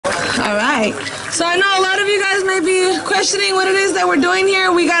All right. So I know a lot of you guys may be questioning what it is that we're doing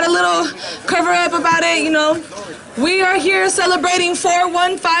here. We got a little cover up about it, you know. We are here celebrating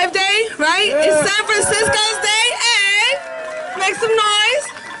 415 Day, right? Yeah. It's San Francisco's Day. Hey, make some noise.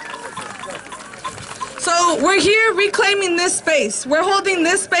 So we're here reclaiming this space. We're holding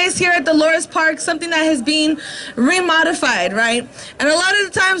this space here at Dolores Park, something that has been remodified, right? And a lot of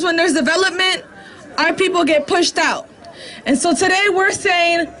the times when there's development, our people get pushed out. And so today we're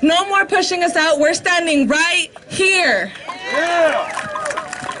saying, no more pushing us out. We're standing right here. Yeah.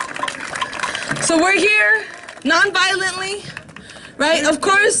 So we're here non-violently, right? Of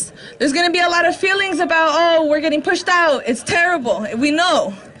course, there's going to be a lot of feelings about, oh, we're getting pushed out. It's terrible. We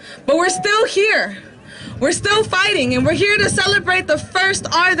know. But we're still here. We're still fighting, and we're here to celebrate the first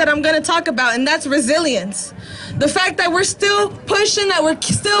R that I'm going to talk about, and that's resilience. The fact that we're still pushing, that we're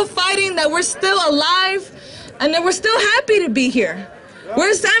still fighting, that we're still alive, and that we're still happy to be here.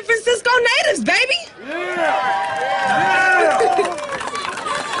 We're San Francisco natives, baby! Yeah.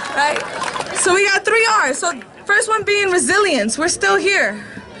 Right? So we got 3 R's. So first one being resilience. We're still here.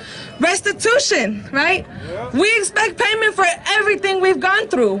 Restitution, right? We expect payment for everything we've gone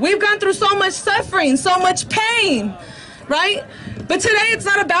through. We've gone through so much suffering, so much pain, right? But today it's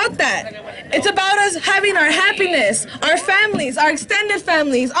not about that. It's about us having our happiness, our families, our extended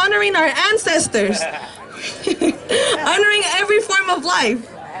families, honoring our ancestors, honoring every form of life,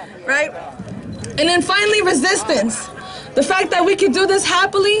 right? And then finally, resistance. The fact that we can do this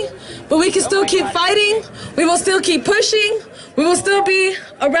happily, but we can still keep fighting, we will still keep pushing, we will still be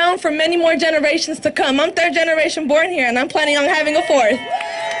around for many more generations to come. I'm 3rd generation born here, and I'm planning on having a 4th.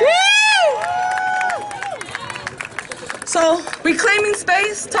 Woo! So, reclaiming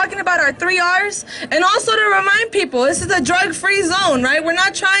space, talking about our 3 R's, and also to remind people, this is a drug-free zone, right? We're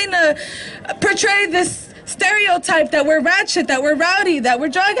not trying to portray this stereotype that we're ratchet, that we're rowdy, that we're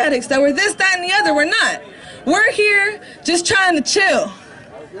drug addicts, that we're this, that, and the other. We're not. We're here just trying to chill,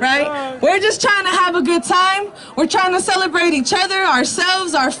 right? We're just trying to have a good time. We're trying to celebrate each other,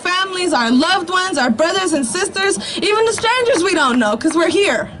 ourselves, our families, our loved ones, our brothers and sisters, even the strangers we don't know, because we're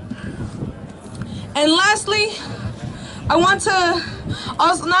here. And lastly, I want to,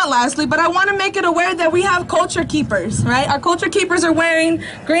 also not lastly, but I want to make it aware that we have culture keepers, right? Our culture keepers are wearing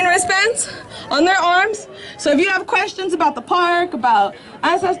green wristbands on their arms. So if you have questions about the park, about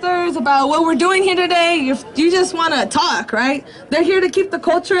ancestors, about what we're doing here today, if you just want to talk, right? They're here to keep the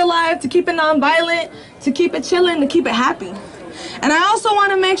culture alive, to keep it nonviolent, to keep it chilling, to keep it happy. And I also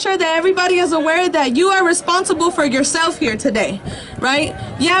want to make sure that everybody is aware that you are responsible for yourself here today, right?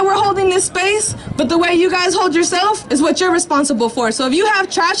 Yeah, we're holding this space, but the way you guys hold yourself is what you're responsible for. So if you have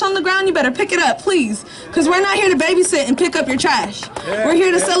trash on the ground, you better pick it up, please, because we're not here to babysit and pick up your trash. We're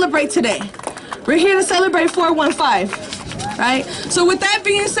here to celebrate today. We're here to celebrate 415, right? So with that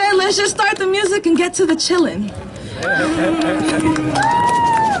being said, let's just start the music and get to the chilling.